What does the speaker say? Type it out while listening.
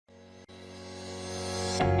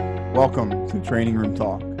Welcome to Training Room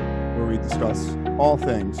Talk, where we discuss all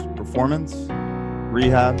things performance,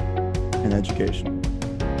 rehab, and education.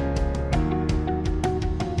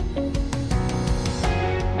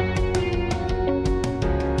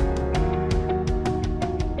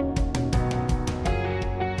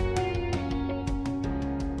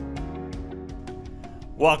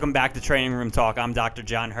 Welcome back to Training Room Talk. I'm Dr.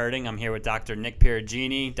 John Herding. I'm here with Dr. Nick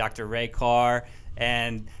Perugini, Dr. Ray Carr,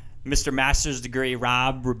 and Mr. Master's Degree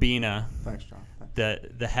Rob Rubina. Thanks, John.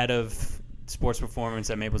 The head of sports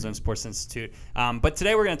performance at Maple Zone Sports Institute. But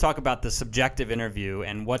today we're going to talk about the subjective interview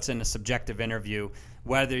and what's in a subjective interview,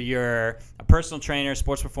 whether you're a personal trainer,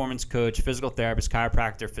 sports performance coach, physical therapist,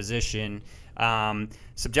 chiropractor, physician.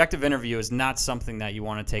 Subjective interview is not something that you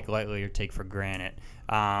want to take lightly or take for granted.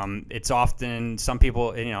 It's often,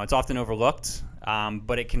 it's often overlooked,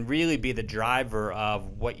 but it can really be the driver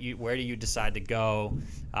of where do you decide to go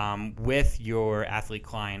with your athlete,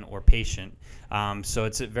 client, or patient. So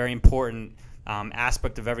it's a very important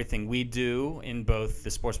aspect of everything we do in both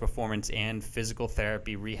the sports performance and physical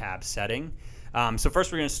therapy rehab setting. So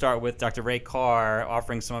first we're going to start with Dr. Ray Carr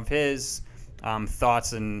offering some of his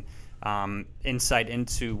thoughts and insight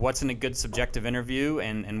into what's in a good subjective interview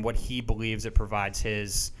and what he believes it provides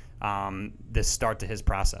his this start to his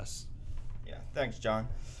process. Yeah, thanks, John.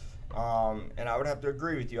 And I would have to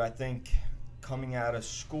agree with you. I think coming out of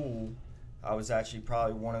school, I was actually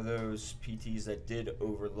probably one of those PTs that did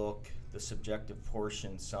overlook the subjective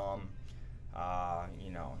portion some.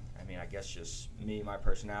 I guess just me, my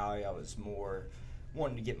personality, I was more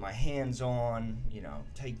wanting to get my hands on,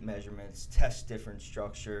 take measurements, test different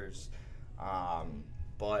structures.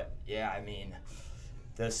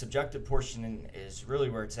 The subjective portion is really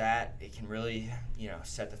where it's at. It can really,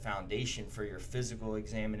 set the foundation for your physical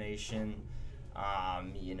examination,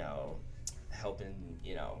 helping,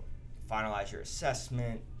 finalize your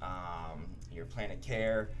assessment, your plan of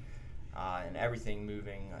care, and everything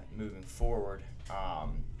moving forward.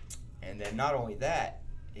 And then not only that,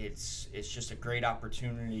 it's just a great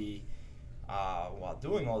opportunity while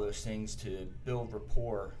doing all those things to build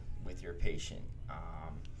rapport with your patient.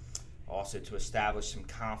 Also to establish some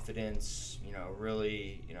confidence,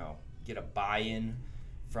 really, get a buy-in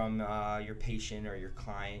from your patient or your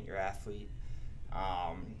client, your athlete,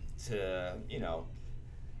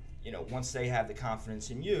 once they have the confidence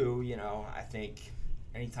in you, I think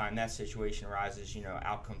anytime that situation arises,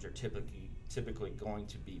 outcomes are typically going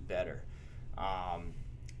to be better.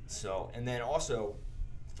 And then also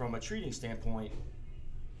from a treating standpoint,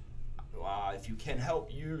 if you can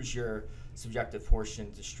help use your subjective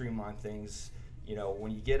portion to streamline things,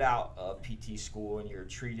 when you get out of PT school and you're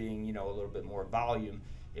treating, a little bit more volume,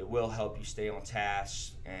 it will help you stay on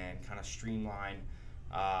task and kind of streamline,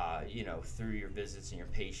 through your visits and your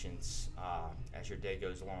patients as your day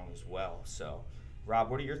goes along as well. So, Rob,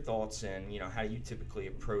 what are your thoughts and, how do you typically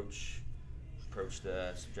approach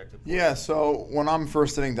the subjective portion? Yeah, so when I'm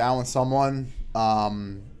first sitting down with someone,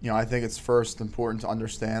 I think it's first important to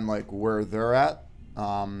understand where they're at,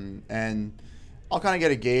 and I'll kind of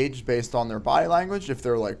get a gauge based on their body language if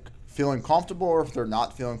they're feeling comfortable or if they're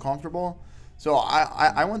not feeling comfortable. So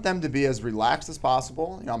I want them to be as relaxed as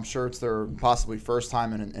possible. I'm sure it's their possibly first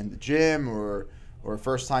time in the gym or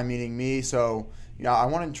first time meeting me. So I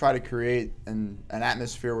want to try to create an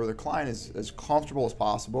atmosphere where the client is as comfortable as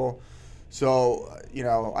possible. So,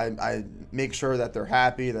 I make sure that they're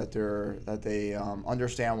happy, that they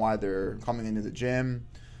understand why they're coming into the gym.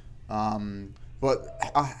 But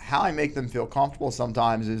how I make them feel comfortable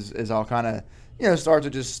sometimes is I'll kind of, start to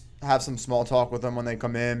just have some small talk with them when they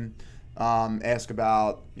come in, ask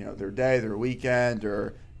about, their day, their weekend,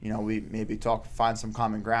 or, we maybe find some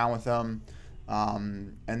common ground with them.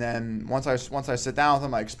 And then once I sit down with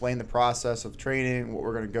them, I explain the process of training, what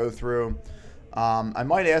we're going to go through. I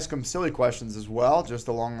might ask them silly questions as well, just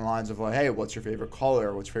along the lines of hey, what's your favorite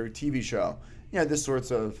color? What's your favorite TV show? This sorts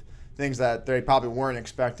of things that they probably weren't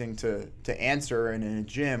expecting to answer in a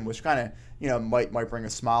gym, which kind of, might bring a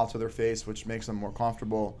smile to their face, which makes them more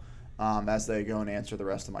comfortable as they go and answer the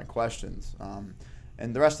rest of my questions.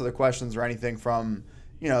 And the rest of the questions are anything from,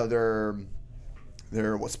 their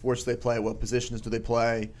what sports they play, what positions do they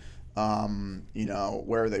play,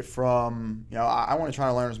 where are they from? I want to try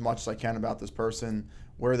to learn as much as I can about this person,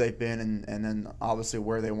 where they've been, and then obviously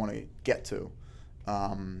where they want to get to.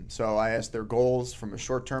 So I ask their goals from a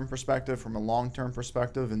short-term perspective, from a long-term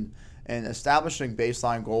perspective, and establishing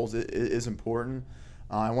baseline goals is important.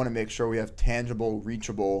 I want to make sure we have tangible,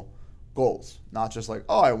 reachable goals, not just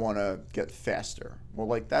I want to get faster.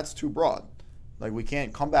 Well, that's too broad. We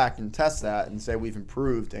can't come back and test that and say we've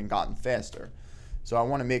improved and gotten faster. So I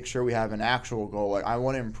want to make sure we have an actual goal. Like I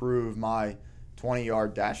want to improve my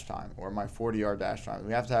 20-yard dash time or my 40-yard dash time.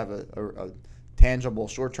 We have to have a tangible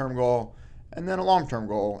short-term goal and then a long-term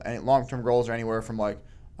goal. And long-term goals are anywhere from like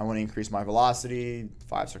I want to increase my velocity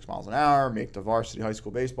 5-6 miles an hour, make the varsity high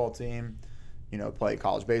school baseball team, play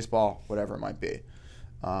college baseball, whatever it might be.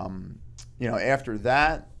 After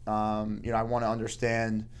that, I want to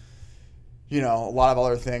understand, a lot of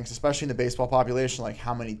other things, especially in the baseball population, like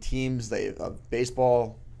how many teams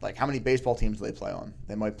how many baseball teams do they play on?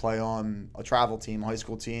 They might play on a travel team, a high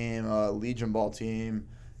school team, a Legion ball team,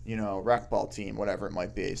 rec ball team, whatever it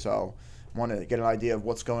might be. So I want to get an idea of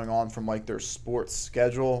what's going on from like their sports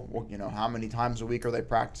schedule. How many times a week are they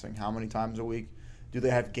practicing? How many times a week do they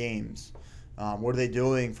have games? What are they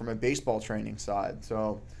doing from a baseball training side?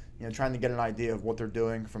 So, trying to get an idea of what they're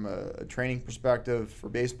doing from a training perspective for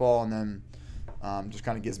baseball, and then just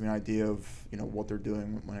kind of gives me an idea of, what they're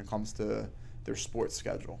doing when it comes to their sports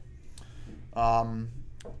schedule.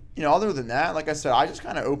 Other than that, like I said, I just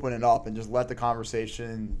kind of open it up and just let the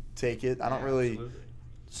conversation take it. I don't really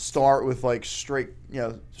start with like straight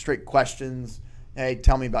questions. Hey,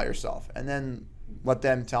 tell me about yourself, and then let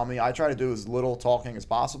them tell me. I try to do as little talking as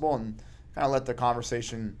possible and kind of let the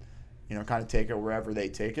conversation, kind of take it wherever they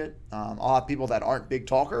take it. I'll have people that aren't big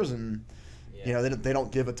talkers and, they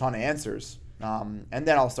don't give a ton of answers. And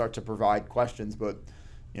then I'll start to provide questions. But,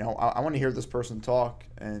 I want to hear this person talk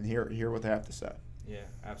and hear what they have to say. Yeah,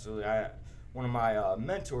 absolutely. One of my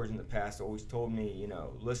mentors in the past always told me,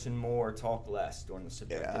 listen more, talk less during the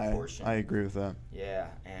subjective portion. I agree with that. Yeah,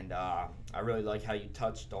 and I really like how you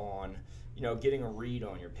touched on, getting a read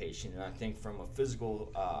on your patient. And I think from a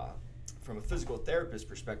physical therapist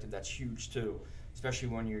perspective, that's huge too, especially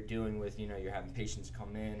when you're dealing with, you're having patients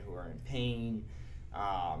come in who are in pain.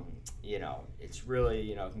 It's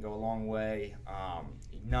really, it can go a long way,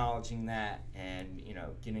 acknowledging that and,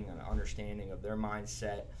 getting an understanding of their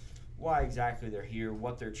mindset, why exactly they're here,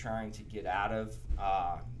 what they're trying to get out of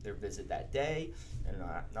their visit that day, and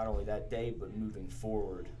not only that day, but moving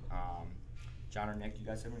forward. John or Nick, you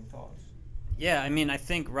guys have any thoughts? Yeah, I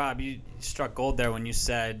think, Rob, you struck gold there when you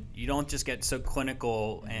said you don't just get so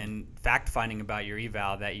clinical and fact-finding about your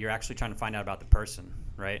eval that you're actually trying to find out about the person,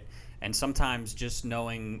 right? And sometimes just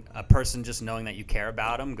knowing that you care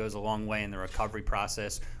about them goes a long way in the recovery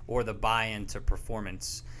process or the buy-in to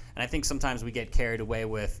performance. And I think sometimes we get carried away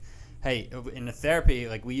with, hey, in the therapy,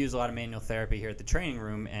 like we use a lot of manual therapy here at the training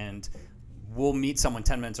room, and we'll meet someone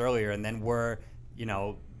 10 minutes earlier and then we're,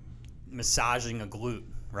 massaging a glute.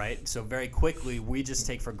 Right, so very quickly we just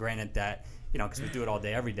take for granted that because we do it all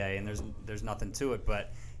day, every day, and there's nothing to it.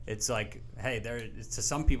 But it's like, hey, to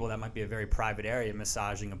some people that might be a very private area,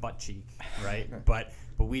 massaging a butt cheek, right? but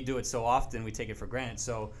we do it so often, we take it for granted.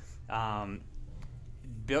 So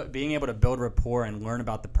being able to build rapport and learn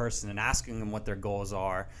about the person and asking them what their goals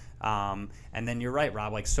are, and then you're right,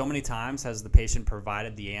 Rob. Like so many times has the patient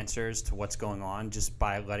provided the answers to what's going on just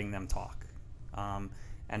by letting them talk,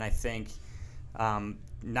 and I think.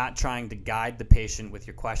 Not trying to guide the patient with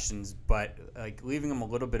your questions, but like leaving them a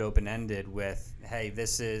little bit open-ended with, hey,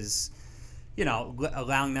 this is,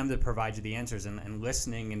 allowing them to provide you the answers and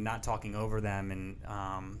listening and not talking over them. And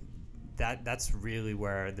that's really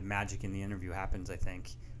where the magic in the interview happens, I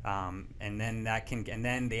think. And then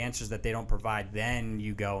the answers that they don't provide, then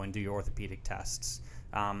you go and do your orthopedic tests.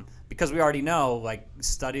 Because we already know, like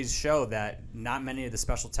studies show that not many of the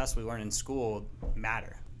special tests we learn in school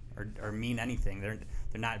matter or mean anything. They're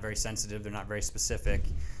not very sensitive. They're not very specific.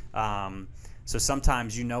 So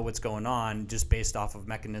sometimes what's going on just based off of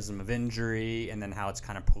mechanism of injury and then how it's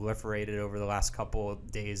kind of proliferated over the last couple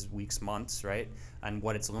of days, weeks, months, right? And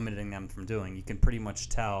what it's limiting them from doing. You can pretty much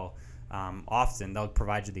tell. Often they'll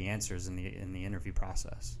provide you the answers in the interview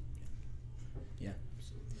process. Yeah.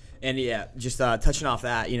 And just touching off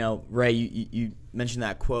that, Ray, you mentioned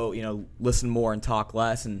that quote, listen more and talk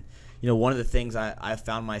less. And, one of the things I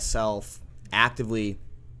found myself actively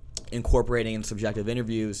incorporating in subjective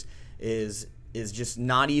interviews is just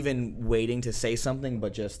not even waiting to say something,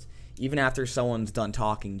 but just even after someone's done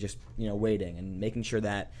talking, just, waiting and making sure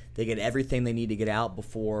that they get everything they need to get out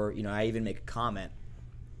before, I even make a comment.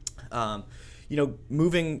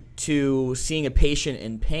 Moving to seeing a patient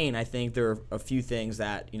in pain, I think there are a few things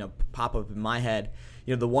that, pop up in my head.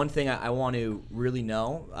 The one thing I want to really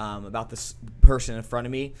know about this person in front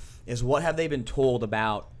of me is what have they been told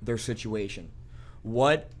about their situation?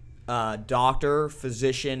 What doctor,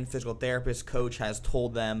 physician, physical therapist, coach has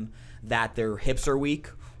told them that their hips are weak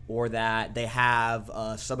or that they have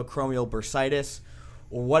subacromial bursitis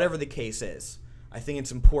or whatever the case is. I think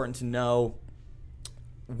it's important to know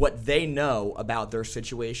what they know about their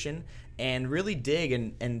situation and really dig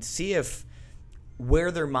and see if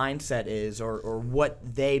where their mindset is or what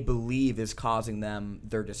they believe is causing them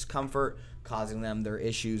their discomfort, causing them their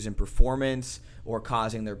issues in performance, or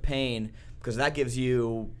causing their pain, because that gives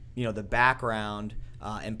you, the background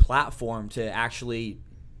and platform to actually,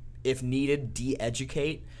 if needed,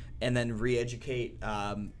 de-educate and then re-educate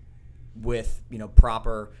with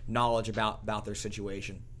proper knowledge about their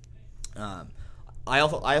situation. I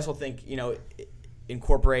also think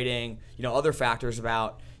incorporating other factors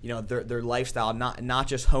about their lifestyle, not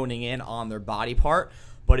just honing in on their body part,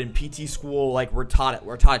 but in PT school, like we're taught a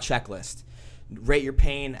checklist. Rate your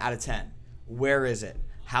pain out of 10. Where is it?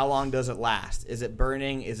 How long does it last? Is it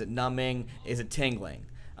burning? Is it numbing? Is it tingling?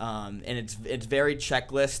 And it's very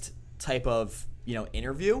checklist type of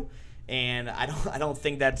interview, and I don't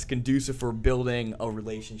think that's conducive for building a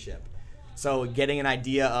relationship. So getting an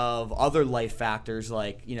idea of other life factors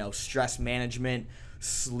like stress management,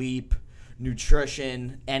 sleep,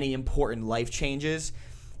 nutrition, any important life changes,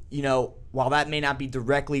 while that may not be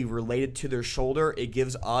directly related to their shoulder, it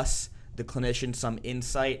gives us, the clinician, some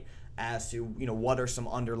insight as to what are some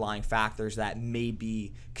underlying factors that may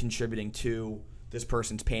be contributing to this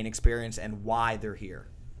person's pain experience and why they're here.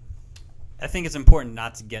 I think it's important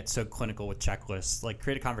not to get so clinical with checklists. Like,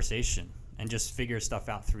 create a conversation and just figure stuff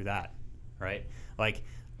out through that, right? Like,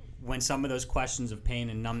 when some of those questions of pain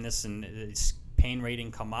and numbness and pain rating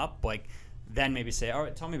come up, like, then maybe say, all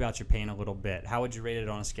right, tell me about your pain a little bit. How would you rate it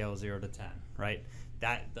on a scale of 0 to 10, right?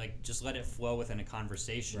 That, like, just let it flow within a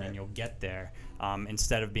conversation, right, and you'll get there,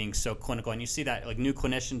 instead of being so clinical. And you see that, like, new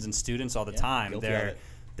clinicians and students all the time.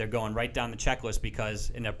 They're going right down the checklist, because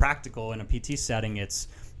in a practical, in a PT setting, it's,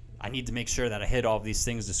 I need to make sure that I hit all of these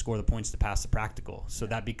things to score the points to pass the practical. So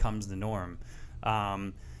that becomes the norm.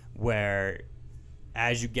 Where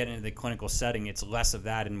as you get into the clinical setting, it's less of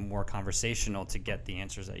that and more conversational to get the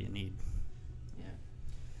answers that you need.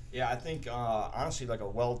 Yeah, I think honestly, like, a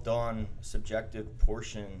well done subjective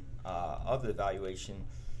portion of the evaluation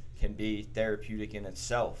can be therapeutic in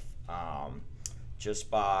itself.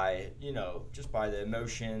 Just by the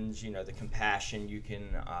emotions, the compassion you can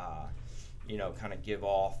kind of give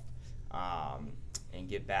off and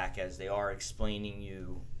give back as they are explaining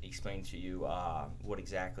to you what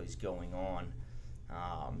exactly is going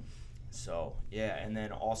on. So yeah, and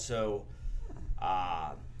then also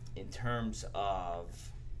in terms of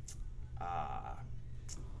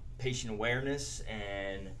patient awareness,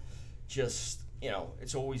 and just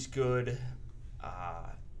it's always good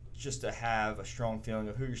just to have a strong feeling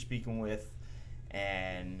of who you're speaking with,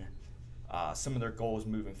 and some of their goals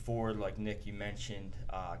moving forward, like Nick, you mentioned,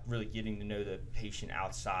 really getting to know the patient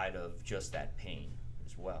outside of just that pain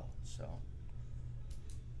as well. So,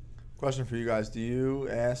 question for you guys: do you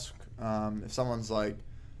ask if someone's like,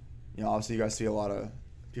 obviously you guys see a lot of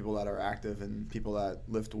people that are active and people that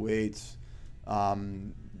lift weights,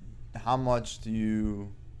 how much do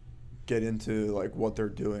you get into like what they're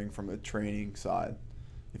doing from a training side,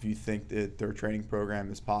 if you think that their training program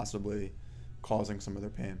is possibly causing some of their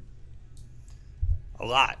pain? A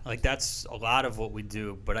lot. Like, that's a lot of what we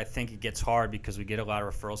do, but I think it gets hard because we get a lot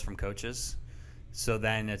of referrals from coaches. So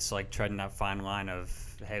then it's like treading that fine line of,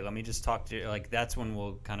 hey, let me just talk to you. Like, that's when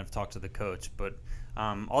we'll kind of talk to the coach. But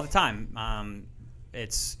all the time,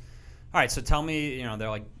 it's, all right, so tell me, they're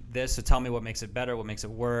like this, so tell me what makes it better, what makes it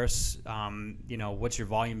worse. What's your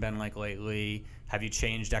volume been like lately? Have you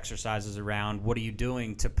changed exercises around? What are you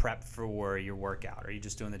doing to prep for your workout? Are you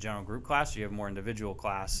just doing the general group class, or do you have more individual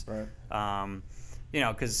class? Right.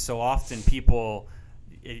 Because so often people,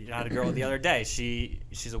 I had a girl the other day,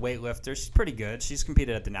 she's a weightlifter, she's pretty good, she's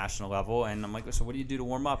competed at the national level, and I'm like, so what do you do to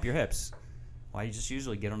warm up your hips? Well, you just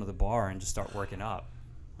usually get onto the bar and just start working up.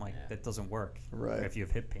 I'm like, that doesn't work, right, if you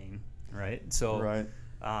have hip pain, right? So, right.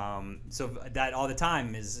 So that all the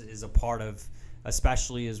time is a part of,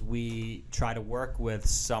 especially as we try to work with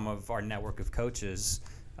some of our network of coaches,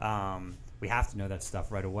 we have to know that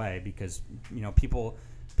stuff right away, because people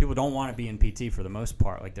don't want to be in PT for the most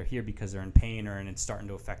part. Like, they're here because they're in pain and it's starting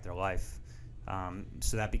to affect their life.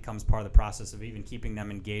 So that becomes part of the process of even keeping them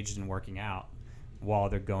engaged in working out while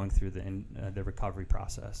they're going through the recovery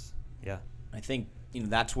process. Yeah. I think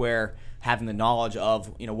that's where having the knowledge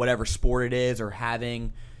of whatever sport it is, or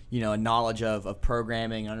having a knowledge of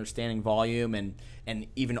programming, understanding volume, and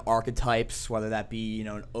even archetypes, whether that be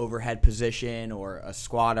an overhead position or a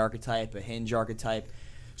squat archetype, a hinge archetype.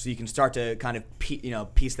 So you can start to kind of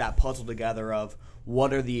piece that puzzle together of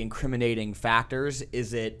what are the incriminating factors.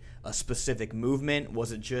 Is it a specific movement?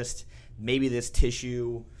 Was it just maybe this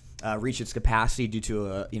tissue reached its capacity due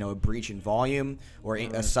to a breach in volume, or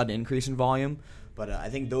a sudden increase in volume? But I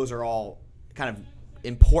think those are all kind of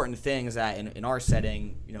important things that in our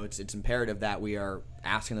setting, it's imperative that we are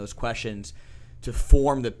asking those questions to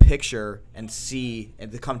form the picture and see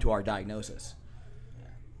and to come to our diagnosis.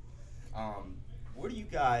 What are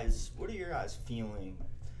your guys feeling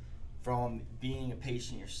from being a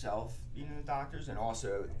patient yourself, being a doctors, and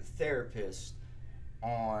also therapists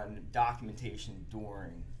on documentation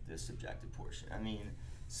during the subjective portion? I mean,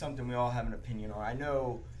 something we all have an opinion on. I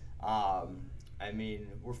know,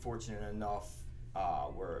 we're fortunate enough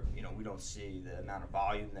where, we don't see the amount of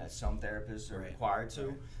volume that some therapists are required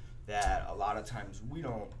to, that a lot of times we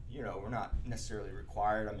don't, we're not necessarily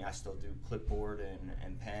required. I mean, I still do clipboard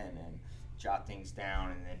and pen and jot things down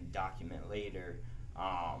and then document later,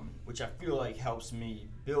 which I feel like helps me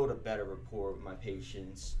build a better rapport with my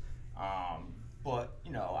patients. But,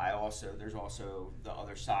 there's also the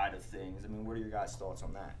other side of things. I mean, what are your guys' thoughts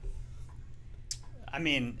on that? I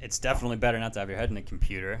mean, it's definitely better not to have your head in a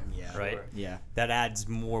computer, right? Sure. Yeah. That adds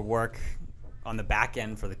more work on the back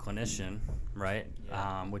end for the clinician, right?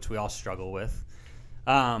 Yeah. Which we all struggle with.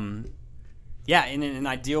 In an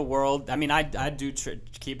ideal world, I mean, I do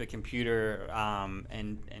keep a computer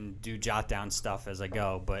and do jot down stuff as I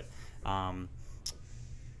go, but I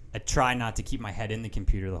try not to keep my head in the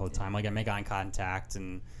computer the whole time. Like, I make eye contact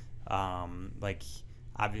and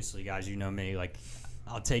obviously, guys, you know me, like,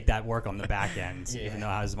 I'll take that work on the back end, even though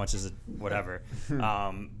as much as whatever.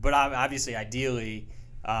 But obviously, ideally,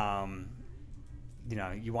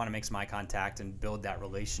 you want to make some eye contact and build that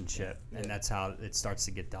relationship, and that's how it starts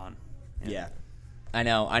to get done. Yeah. I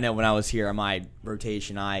know when I was here on my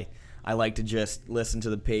rotation, I like to just listen to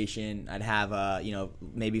the patient. I'd have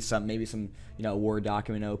maybe some Word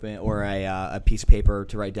document open or a piece of paper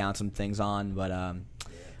to write down some things on, but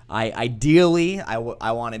I ideally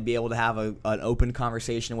want to be able to have an open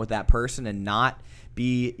conversation with that person and not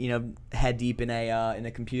be head deep in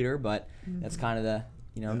a computer, but that's kind of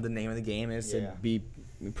the name of the game is to be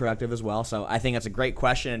productive as well. So I think that's a great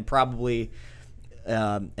question and probably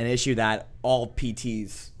an issue that all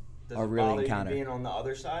PTs are really encountering. Does it bother you being on the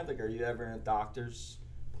other side? Like, are you ever in a doctor's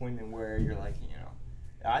appointment where you're like,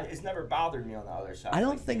 it's never bothered me on the other side. I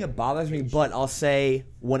don't think it bothers me, but I'll say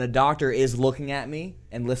when a doctor is looking at me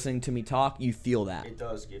and listening to me talk, you feel that. It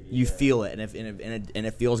does give you. You feel it, and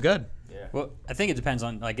it feels good. Yeah. Well, I think it depends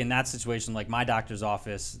on, like, in that situation, like my doctor's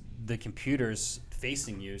office, the computer's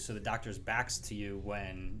facing you, so the doctor's back's to you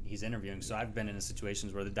when he's interviewing. So I've been in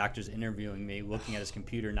situations where the doctor's interviewing me, looking at his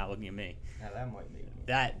computer, not looking at me. Now that might be.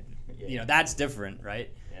 That, that's different,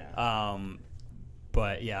 right? Yeah.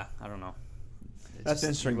 But yeah, I don't know. That's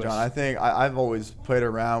interesting, John. I think I've always played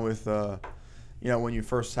around with, when you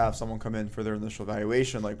first have someone come in for their initial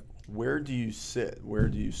evaluation, like, where do you sit? Where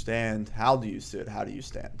do you stand? How do you sit? How do you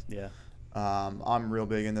stand? Yeah. I'm real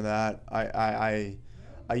big into that. I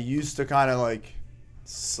used to kind of like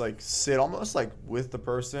sit almost like with the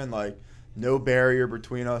person, like no barrier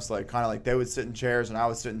between us, like kind of like they would sit in chairs and I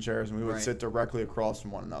would sit in chairs and we would sit directly across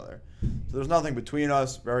from one another. So there's nothing between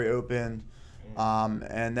us, very open.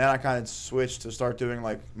 And then I kind of switched to start doing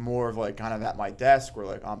like more of like kind of at my desk, where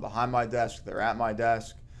like I'm behind my desk, they're at my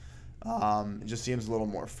desk. It just seems a little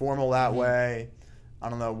more formal that way. I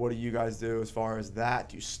don't know. What do you guys do as far as that?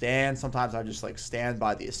 Do you stand? Sometimes I just like stand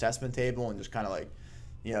by the assessment table and just kind of like,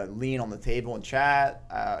 lean on the table and chat.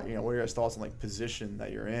 What are your guys' thoughts on like position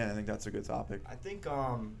that you're in? I think that's a good topic. I think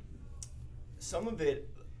some of it,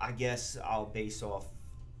 I guess, I'll base off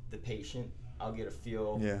the patient. I'll get a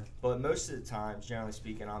feel. Yeah. But most of the times, generally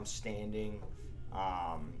speaking, I'm standing,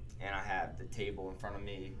 and I have the table in front of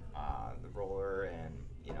me, the roller, and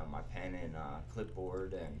my pen and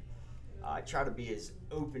clipboard, and I try to be as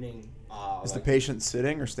opening. Is the patient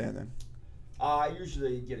sitting or standing? I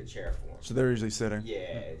usually get a chair for them. So they're usually sitting. Yeah,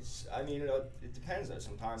 it depends though.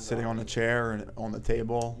 Sometimes sitting on the chair and on the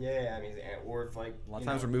table. Yeah, or if like a lot of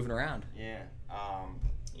times we're moving around. Yeah,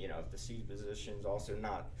 if the seat position is also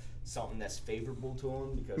not something that's favorable to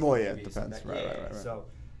them because. Well, yeah, it depends. Right. So,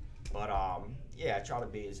 but I try to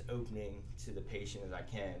be as opening to the patient as I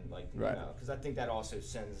can, because I think that also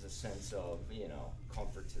sends a sense of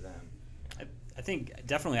comfort to them. I think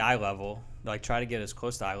definitely eye level. Like, try to get as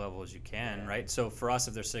close to eye level as you can, right? So for us,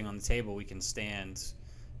 if they're sitting on the table, we can stand.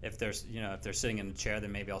 If there's, if they're sitting in a chair,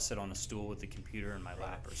 then maybe I'll sit on a stool with the computer in my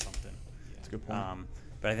lap or something. That's a good point.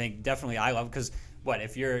 But I think definitely eye level, because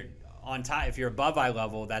if you're on top, if you're above eye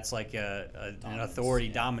level, that's like an authority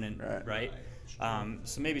dominant, right?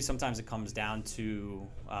 So maybe sometimes it comes down to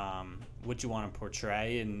what you want to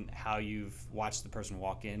portray and how you've watched the person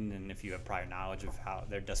walk in, and if you have prior knowledge of how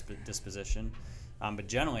their disposition. But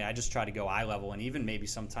generally, I just try to go eye level, and even maybe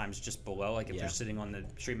sometimes just below. Like if they're sitting on the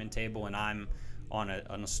treatment table and I'm on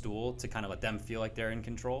a stool to kind of let them feel like they're in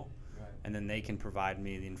control. And then they can provide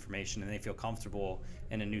me the information, and they feel comfortable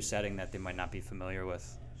in a new setting that they might not be familiar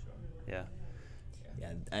with. Yeah.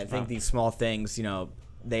 Yeah, I think these small things,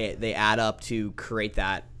 they add up to create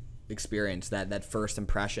that experience, that first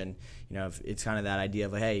impression. If it's kind of that idea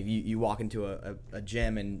of like, hey, you walk into a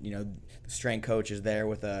gym and the strength coach is there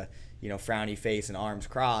with a frowny face and arms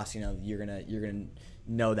crossed. You're gonna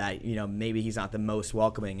know that maybe he's not the most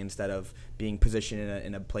welcoming, instead of being positioned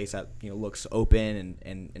in a place that looks open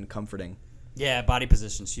and comforting. Yeah, body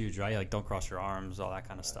position's huge, right? Like, don't cross your arms, all that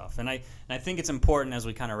kind of stuff. And I think it's important as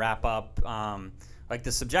we kind of wrap up. Like,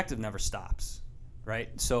 the subjective never stops, right?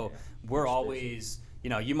 So we're always,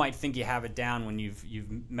 you might think you have it down when you've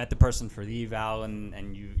met the person for the eval and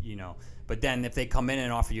but then if they come in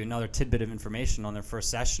and offer you another tidbit of information on their first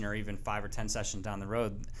session, or even 5 or 10 sessions down the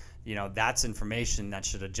road, that's information that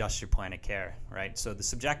should adjust your plan of care, right? So the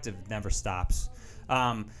subjective never stops.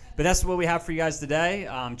 But that's what we have for you guys today.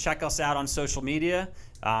 Check us out on social media.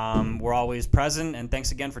 We're always present, and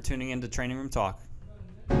thanks again for tuning in to Training Room Talk.